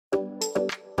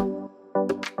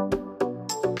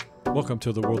Welcome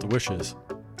to the World of Wishes.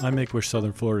 I'm Make-A-Wish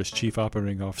Southern Florida's Chief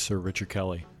Operating Officer, Richard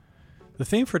Kelly. The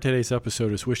theme for today's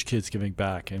episode is Wish Kids Giving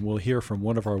Back, and we'll hear from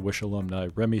one of our Wish alumni,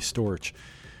 Remi Storch,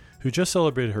 who just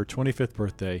celebrated her 25th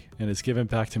birthday and has given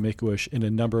back to Make-A-Wish in a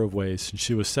number of ways since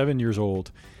she was 7 years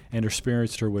old and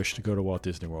experienced her wish to go to Walt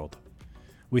Disney World.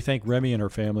 We thank Remi and her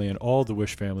family and all the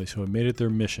Wish families who have made it their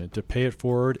mission to pay it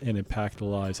forward and impact the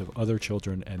lives of other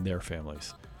children and their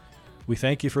families. We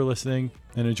thank you for listening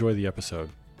and enjoy the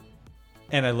episode.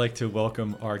 And I'd like to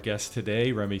welcome our guest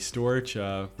today, Remi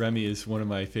Storch. Remi is one of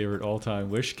my favorite all-time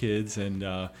Wish kids, and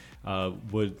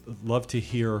would love to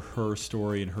hear her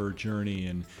story and her journey.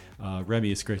 And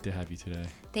Remi, it's great to have you today.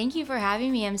 Thank you for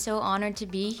having me. I'm so honored to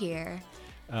be here.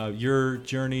 Your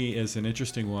journey is an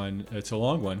interesting one. It's a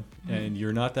long one, and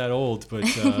you're not that old, but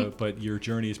but your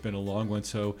journey has been a long one.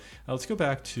 So let's go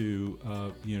back to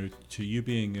to you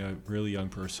being a really young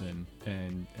person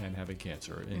and having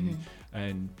cancer,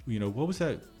 and what was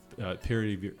that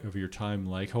period of your time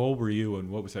like? How old were you, and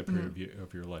what was that period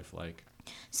of your life like?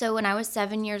 So when I was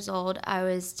 7 years old, I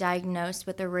was diagnosed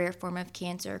with a rare form of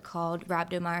cancer called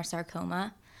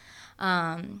rhabdomyosarcoma.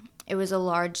 It was a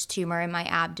large tumor in my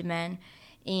abdomen.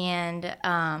 And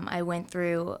I went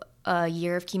through a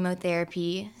year of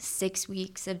chemotherapy, 6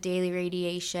 weeks of daily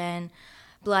radiation,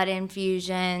 blood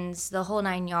infusions, the whole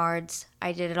 9 yards.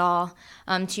 I did it all,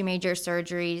 2 major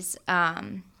surgeries.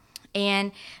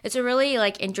 And it's a really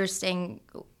interesting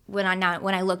when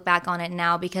I look back on it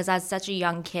now, because as such a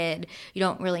young kid, you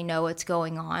don't really know what's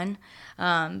going on.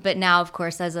 But now, of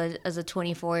course, as a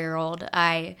 24-year-old,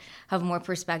 I have more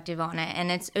perspective on it, and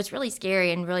it's really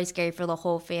scary, and really scary for the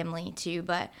whole family too.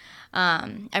 But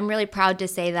I'm really proud to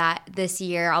say that this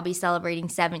year I'll be celebrating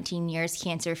 17 years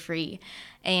cancer-free,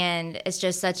 and it's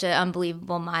just such an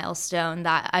unbelievable milestone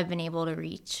that I've been able to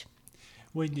reach.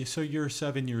 So you're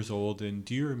 7 years old, and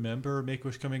do you remember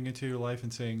Make-A-Wish coming into your life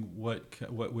and saying, what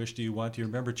wish do you want? Do you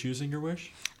remember choosing your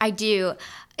wish? I do.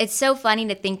 It's so funny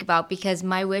to think about, because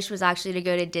my wish was actually to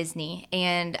go to Disney,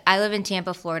 and I live in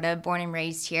Tampa, Florida, born and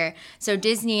raised here. So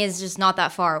Disney is just not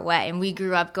that far away, and we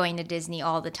grew up going to Disney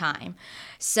all the time.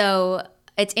 So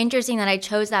it's interesting that I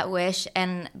chose that wish,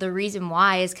 and the reason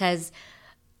why is because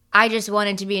I just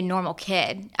wanted to be a normal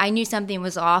kid. I knew something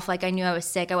was off. I knew I was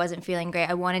sick. I wasn't feeling great.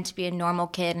 I wanted to be a normal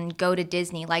kid and go to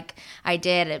Disney like I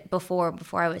did before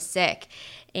I was sick.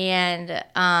 And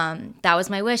that was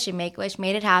my wish, and Make-A-Wish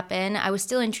made it happen. I was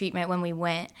still in treatment when we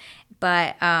went,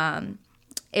 but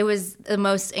it was the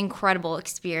most incredible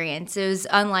experience. It was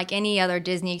unlike any other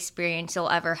Disney experience you'll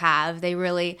ever have. They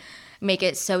really make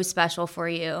it so special for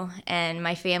you. And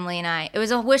my family and I, it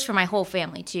was a wish for my whole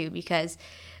family too, because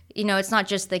it's not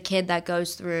just the kid that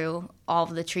goes through all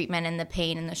of the treatment and the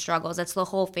pain and the struggles. It's the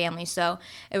whole family. So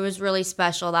it was really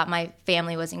special that my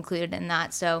family was included in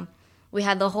that. So we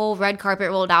had the whole red carpet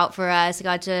rolled out for us. I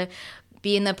got to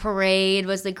be in the parade,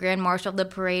 was the grand marshal of the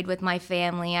parade with my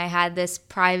family. I had this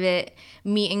private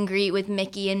meet and greet with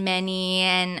Mickey and Minnie,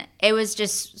 and it was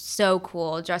just so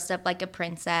cool, dressed up like a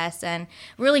princess, and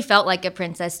really felt like a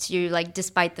princess too,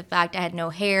 despite the fact I had no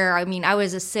hair. I mean, I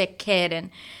was a sick kid,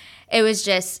 and it was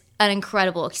just an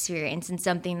incredible experience, and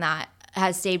something that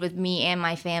has stayed with me and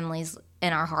my families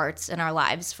in our hearts and our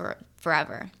lives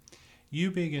forever.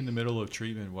 You being in the middle of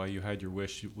treatment while you had your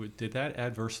wish, did that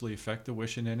adversely affect the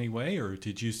wish in any way, or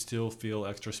did you still feel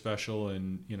extra special?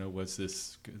 And was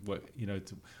this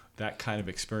that kind of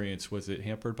experience, was it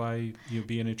hampered by you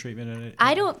being in treatment?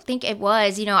 I don't think it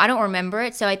was. I don't remember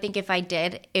it, so I think if I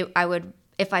did, I would.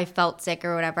 If I felt sick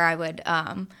or whatever, I would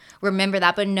remember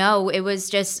that. But no, it was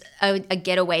just a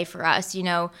getaway for us.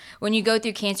 When you go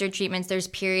through cancer treatments, there's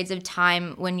periods of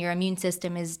time when your immune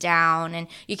system is down and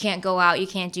you can't go out, you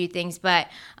can't do things. But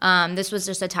this was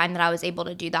just a time that I was able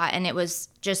to do that. And it was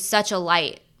just such a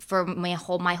light for my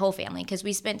whole family, because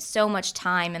we spent so much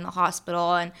time in the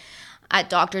hospital and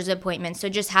at doctor's appointments. So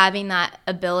just having that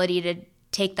ability to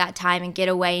take that time and get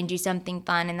away and do something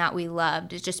fun and that we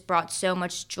loved, it just brought so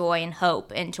much joy and hope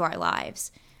into our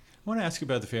lives. I want to ask you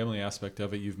about the family aspect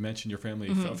of it. You've mentioned your family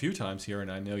a few times here,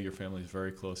 and I know your family is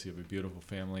very close. You have a beautiful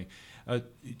family.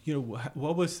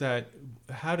 What was that?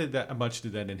 How much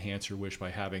did that enhance your wish by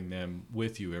having them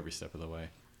with you every step of the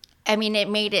way? I mean, it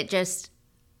made it just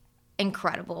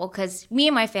incredible, because me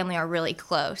and my family are really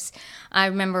close. I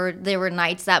remember there were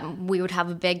nights that we would have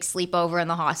a big sleepover in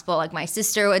the hospital. My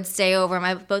sister would stay over,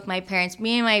 both my parents.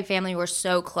 Me and my family were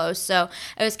so close, so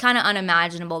it was kind of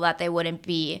unimaginable that they wouldn't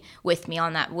be with me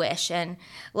on that wish. And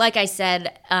like I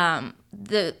said,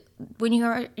 when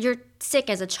you're sick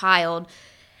as a child,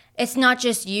 it's not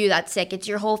just you that's sick, it's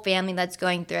your whole family that's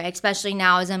going through it. Especially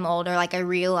now as I'm older, like I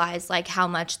realize like how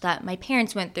much that my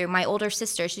parents went through. My older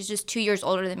sister, she's just 2 years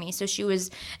older than me, so she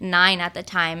was 9 at the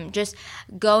time. Just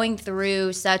going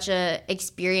through such a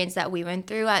experience that we went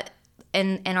through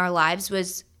in our lives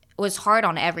was hard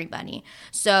on everybody.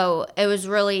 So it was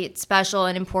really special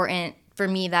and important for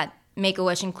me that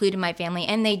Make-A-Wish included my family,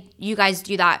 and you guys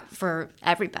do that for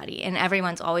everybody, and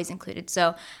everyone's always included.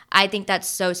 So I think that's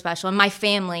so special, and my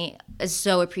family is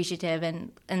so appreciative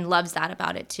and loves that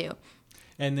about it too.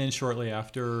 And then shortly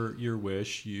after your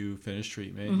wish, you finished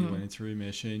treatment, you went into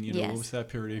remission. Yes. What was that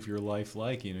period of your life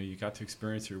like? You got to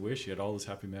experience your wish, you had all those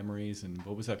happy memories, and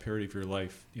what was that period of your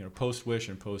life, post-wish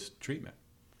and post-treatment?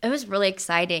 It was really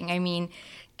exciting. I mean,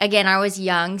 again, I was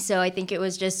young, so I think it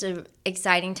was just an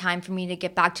exciting time for me to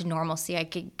get back to normalcy. I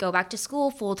could go back to school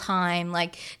full time,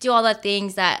 like do all the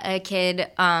things that a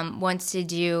kid wants to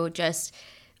do, just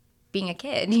being a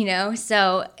kid,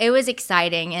 So it was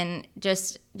exciting and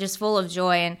just full of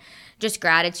joy and just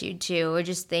gratitude too. We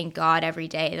just thank God every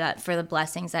day for the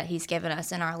blessings that He's given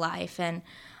us in our life. And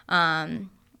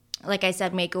like I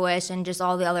said, Make-A-Wish and just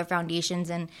all the other foundations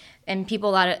and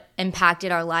people that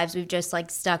impacted our lives, we've just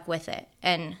like stuck with it.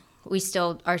 And we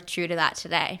still are true to that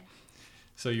today.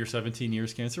 So you're 17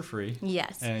 years cancer-free.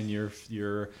 Yes. And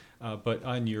but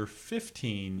on your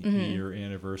 15-year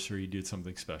anniversary, you did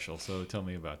something special. So tell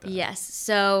me about that. Yes.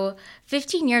 So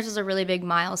 15 years was a really big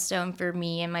milestone for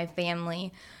me and my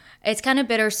family. It's kind of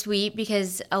bittersweet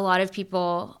because a lot of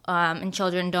people and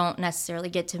children don't necessarily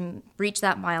get to reach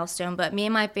that milestone. But me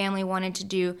and my family wanted to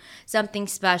do something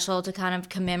special to kind of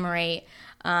commemorate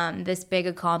this big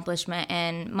accomplishment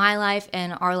in my life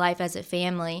and our life as a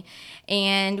family.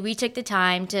 And we took the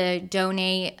time to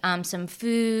donate some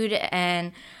food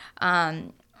and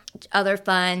other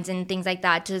funds and things like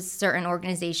that to certain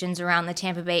organizations around the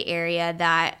Tampa Bay area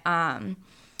that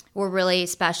were really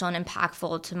special and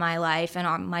impactful to my life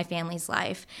and my family's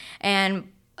life. And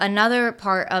another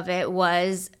part of it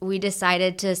was we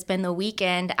decided to spend the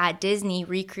weekend at Disney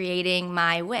recreating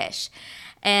my wish.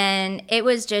 And it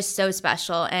was just so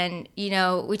special. And,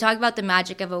 we talk about the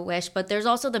magic of a wish, but there's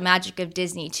also the magic of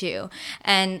Disney too.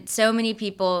 And so many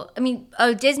people,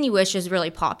 a Disney wish is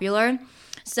really popular.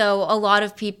 So a lot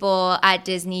of people at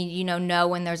Disney, know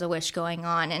when there's a wish going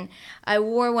on. And I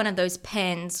wore one of those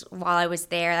pins while I was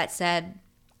there that said,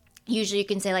 usually you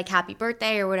can say like happy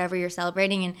birthday or whatever you're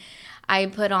celebrating. And I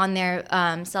put on there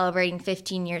celebrating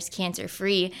 15 years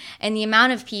cancer-free. And the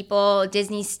amount of people,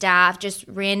 Disney staff, just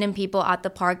random people at the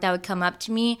park that would come up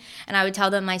to me and I would tell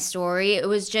them my story, it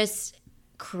was just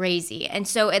crazy. And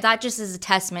so that just is a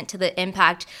testament to the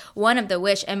impact, one of the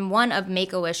wish and one of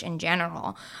Make-A-Wish in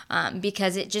general,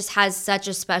 because it just has such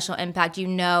a special impact.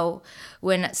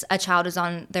 When a child is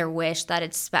on their wish that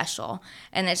it's special.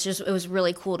 And it was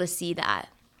really cool to see that.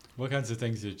 What kinds of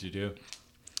things did you do?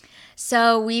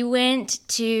 So we went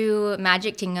to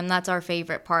Magic Kingdom. That's our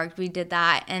favorite park. We did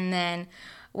that. And then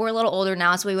we're a little older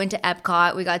now, so we went to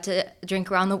Epcot. We got to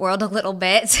drink around the world a little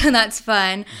bit, so that's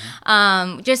fun.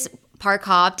 Mm-hmm. Just park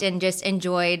hopped and just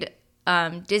enjoyed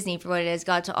Disney for what it is.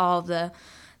 Got to all of the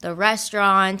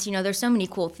restaurants. There's so many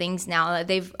cool things now that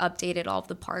they've updated all of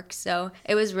the parks. So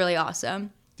it was really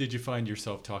awesome. Did you find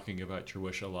yourself talking about your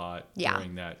wish a lot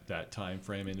during that time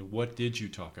frame? And what did you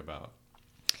talk about?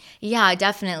 Yeah,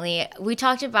 definitely. We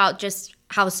talked about just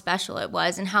how special it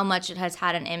was and how much it has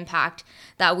had an impact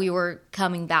that we were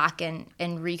coming back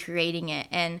and recreating it.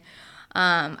 And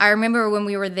I remember when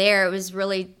we were there, it was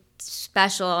really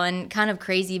special and kind of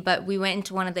crazy, but we went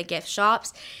into one of the gift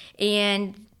shops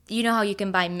and you know how you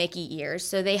can buy Mickey ears.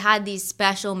 So they had these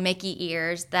special Mickey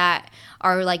ears that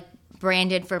are like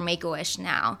branded for Make-A-Wish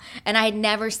now. And I had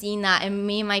never seen that. And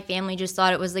me and my family just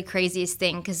thought it was the craziest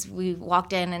thing because we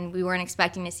walked in and we weren't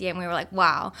expecting to see it. And we were like,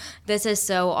 wow, this is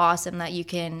so awesome that you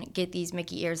can get these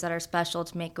Mickey ears that are special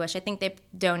to Make-A-Wish. I think they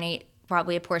donate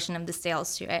probably a portion of the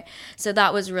sales to it. So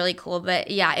that was really cool. But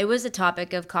yeah, it was a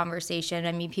topic of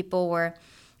conversation. People were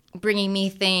bringing me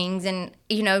things and,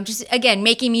 just, again,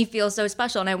 making me feel so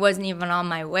special. And I wasn't even on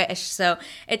my wish. So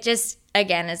it just,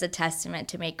 again, is a testament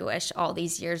to Make-A-Wish all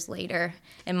these years later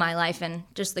in my life and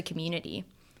just the community.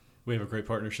 We have a great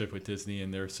partnership with Disney,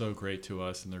 and they're so great to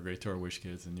us, and they're great to our Wish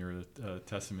Kids, and you're a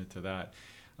testament to that.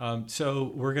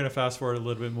 So we're going to fast forward a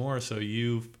little bit more. So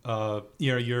you're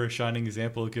a shining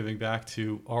example of giving back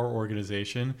to our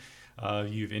organization.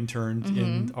 You've interned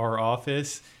in our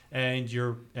office, and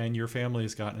your family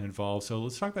has gotten involved. So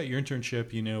let's talk about your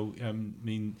internship.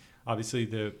 obviously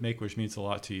the Make-A-Wish means a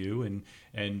lot to you,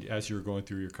 and as you were going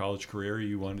through your college career,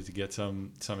 you wanted to get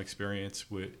some experience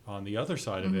on the other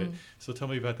side of it. So tell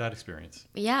me about that experience.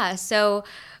 Yeah, so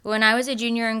when I was a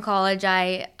junior in college,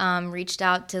 I reached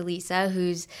out to Lisa,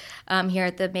 who's here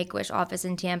at the Make-A-Wish office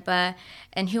in Tampa,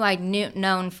 and who I'd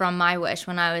known from my wish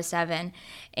when I was 7,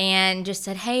 and just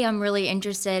said, hey, I'm really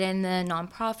interested in the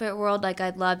nonprofit world. Like,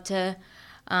 I'd love to,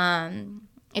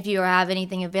 if you have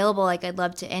anything available, like, I'd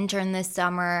love to intern this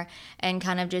summer and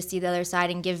kind of just see the other side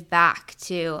and give back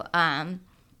to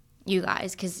you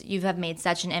guys, because you have made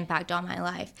such an impact on my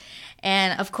life.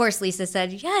 And of course, Lisa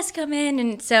said, yes, come in.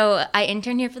 And so I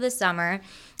interned here for the summer,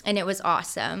 and it was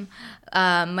awesome.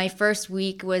 My first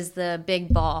week was the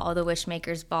big ball, the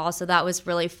Wishmakers Ball. So that was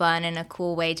really fun and a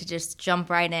cool way to just jump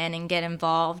right in and get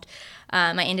involved.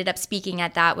 I ended up speaking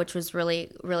at that, which was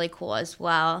really, really cool as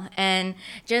well. And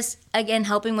just, again,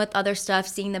 helping with other stuff,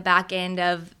 seeing the back end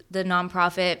of the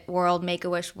nonprofit world,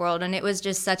 Make-A-Wish world. And it was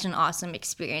just such an awesome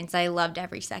experience. I loved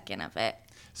every second of it.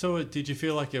 So did you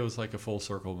feel like it was like a full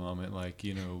circle moment? Like,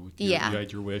 you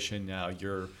had your wish, and now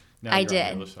you're on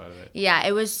the other side of it. Yeah,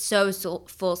 it was so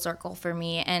full circle for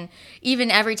me. And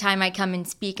even every time I come and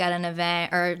speak at an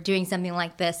event or doing something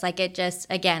like this, like, it just,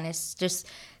 again, it's just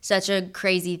such a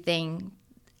crazy thing.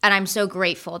 And I'm so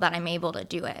grateful that I'm able to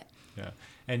do it. Yeah.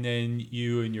 And then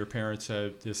you and your parents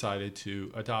have decided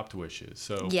to adopt wishes.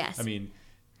 So, yes. I mean,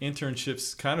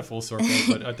 internships kind of full circle,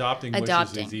 but adopting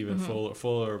wishes is even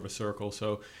fuller of a circle.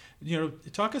 So,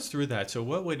 talk us through that. So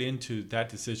what went into that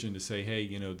decision to say, hey,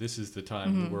 this is the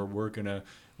time where we're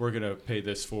gonna pay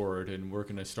this forward and we're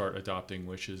gonna start adopting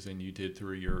wishes, and you did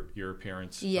through your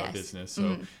parents' business.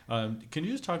 So can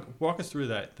you just walk us through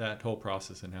that whole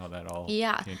process and how that all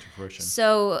came to fruition?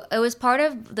 So it was part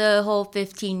of the whole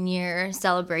 15-year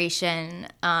celebration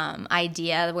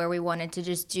idea, where we wanted to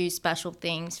just do special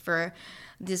things for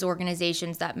these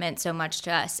organizations that meant so much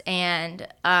to us. And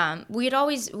we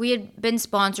had been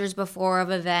sponsors before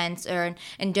of events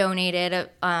and donated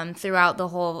throughout the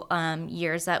whole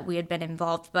years that we had been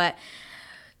involved. But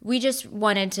we just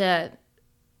wanted to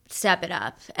step it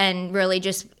up and really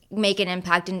just make an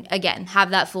impact, and again,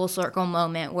 have that full circle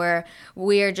moment where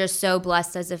we are just so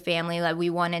blessed as a family that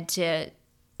we wanted to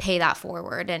pay that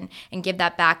forward and give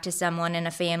that back to someone in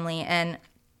a family. And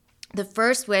the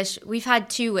first wish, we've had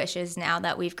 2 wishes now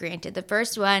that we've granted. The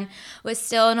first one was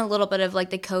still in a little bit of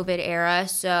like the COVID era.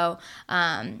 So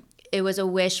it was a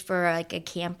wish for like a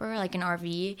camper, like an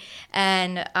RV.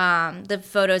 And the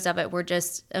photos of it were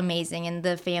just amazing. And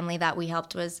the family that we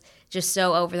helped was just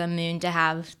so over the moon to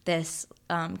have this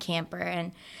camper.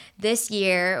 And this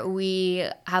year we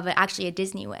have actually a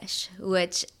Disney wish,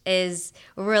 which is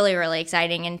really, really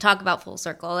exciting. And talk about full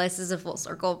circle. This is a full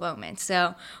circle moment.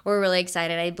 So we're really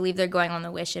excited. I believe they're going on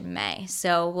the wish in May.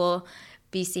 So we'll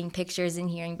be seeing pictures and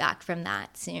hearing back from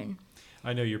that soon.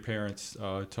 I know your parents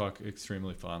talk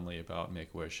extremely fondly about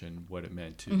Make-A-Wish and what it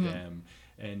meant to them.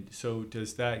 And so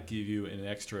does that give you an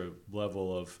extra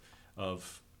level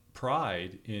of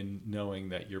pride in knowing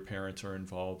that your parents are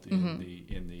involved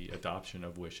in the adoption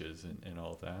of wishes and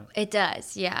all of that? It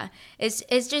does, yeah.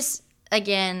 It's just,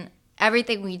 again,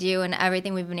 everything we do and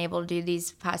everything we've been able to do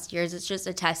these past years, it's just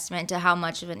a testament to how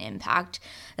much of an impact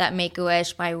that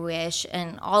Make-A-Wish, My Wish,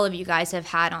 and all of you guys have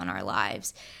had on our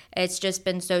lives. It's just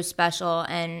been so special,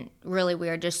 and really we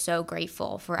are just so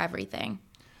grateful for everything.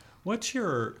 What's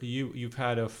you've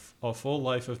had a full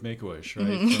life of Make-A-Wish,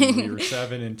 right? From you were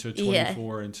 7 into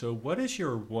 24, and so what is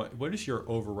your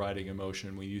overriding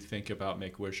emotion when you think about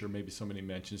Make-A-Wish, or maybe somebody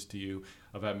mentions to you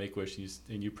about Make-A-Wish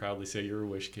and you proudly say you're a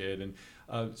Wish kid,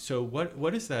 and so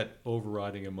what is that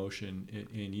overriding emotion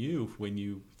in you when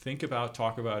you think about,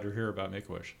 talk about, or hear about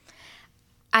Make-A-Wish?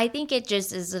 I think it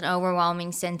just is an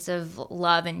overwhelming sense of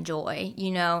love and joy.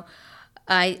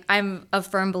 I'm a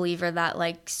firm believer that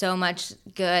like so much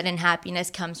good and happiness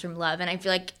comes from love, and I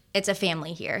feel like it's a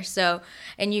family here. So,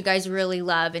 and you guys really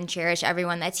love and cherish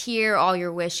everyone that's here, all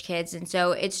your Wish kids, and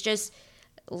so it's just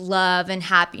love and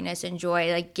happiness and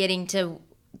joy, like getting to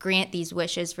grant these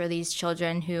wishes for these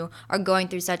children who are going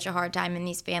through such a hard time in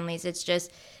these families.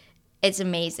 It's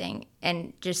amazing,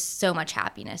 and just so much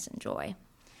happiness and joy.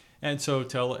 And so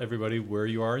tell everybody where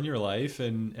you are in your life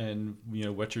and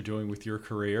what you're doing with your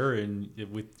career and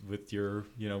with your,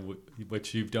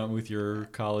 what you've done with your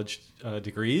college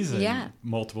degrees and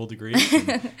multiple degrees.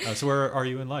 And, so where are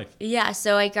you in life? Yeah,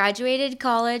 so I graduated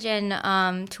college in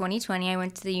 2020. I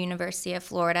went to the University of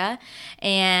Florida,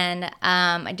 and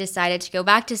I decided to go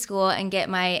back to school and get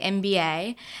my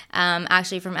MBA,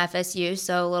 actually from FSU,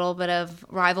 so a little bit of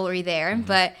rivalry there.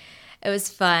 But It was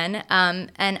fun.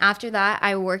 And after that,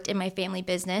 I worked in my family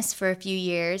business for a few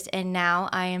years, and now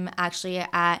I am actually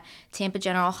at Tampa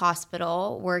General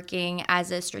Hospital working as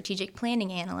a strategic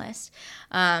planning analyst.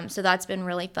 So that's been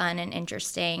really fun and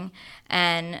interesting,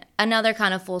 and another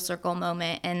kind of full circle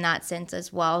moment in that sense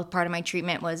as well. Part of my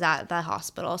treatment was at the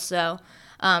hospital, so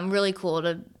really cool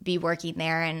to be working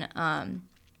there and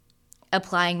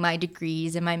applying my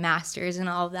degrees and my masters and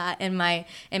all of that in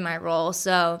my role.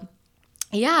 So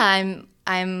yeah,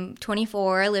 I'm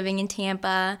 24, living in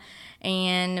Tampa,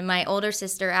 and my older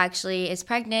sister actually is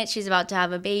pregnant. She's about to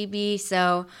have a baby,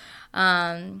 so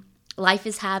life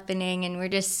is happening, and we're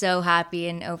just so happy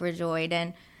and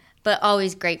overjoyed, but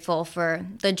always grateful for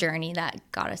the journey that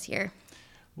got us here.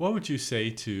 What would you say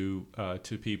to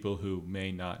people who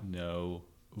may not know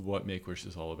what Make-A-Wish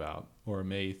is all about, or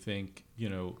may think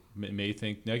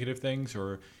negative things,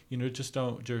 or just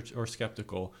or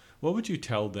skeptical? What would you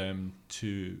tell them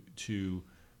to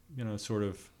sort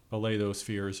of allay those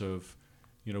fears of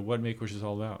what Make-A-Wish is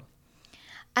all about?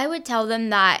 I would tell them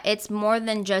that it's more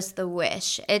than just the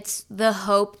wish. It's the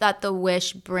hope that the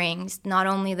wish brings, not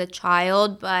only the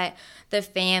child, but the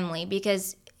family,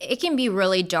 because it can be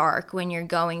really dark when you're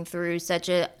going through such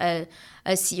a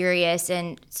serious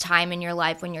and time in your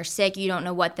life. When you're sick, you don't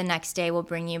know what the next day will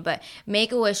bring you, but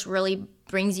Make-A-Wish really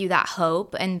brings you that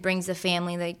hope and brings the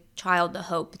family, the child, the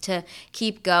hope to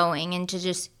keep going and to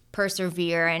just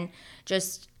persevere and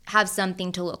just have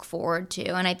something to look forward to.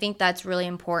 And I think that's really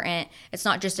important. It's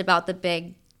not just about the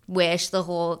big wish, the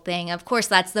whole thing. Of course,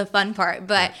 that's the fun part,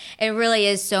 but it really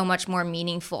is so much more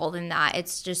meaningful than that.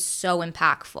 It's just so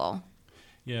impactful.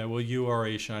 Yeah, well, you are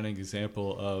a shining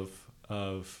example of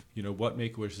what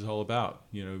Make-A-Wish is all about.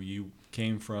 You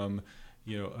came from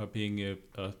being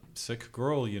a sick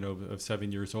girl of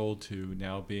 7 years old to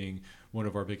now being one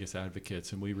of our biggest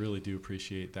advocates, and we really do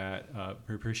appreciate that.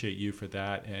 We appreciate you for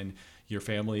that, and your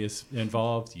family is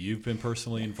involved. You've been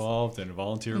personally involved on a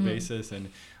volunteer basis, and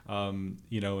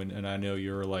and I know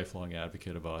you're a lifelong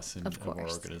advocate of us and of our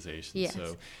organization. Yes.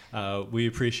 So we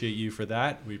appreciate you for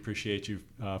that. We appreciate you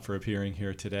for appearing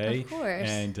here today. Of course.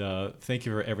 And thank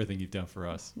you for everything you've done for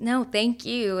us. No, thank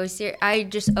you. I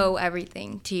just owe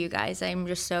everything to you guys. I'm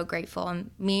just so grateful,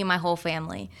 and me and my whole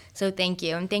family. So thank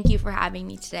you, and thank you for having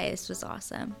me today. This was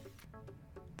awesome.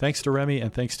 Thanks to Remi,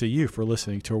 and thanks to you for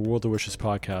listening to a World of Wishes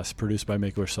podcast produced by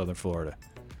Make-A-Wish Southern Florida.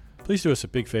 Please do us a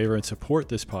big favor and support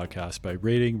this podcast by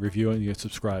rating, reviewing, and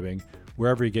subscribing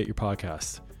wherever you get your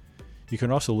podcasts. You can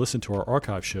also listen to our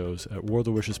archive shows at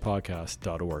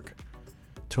worldofwishespodcast.org.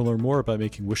 To learn more about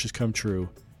making wishes come true,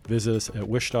 visit us at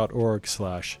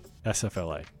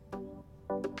wish.org/SFLA.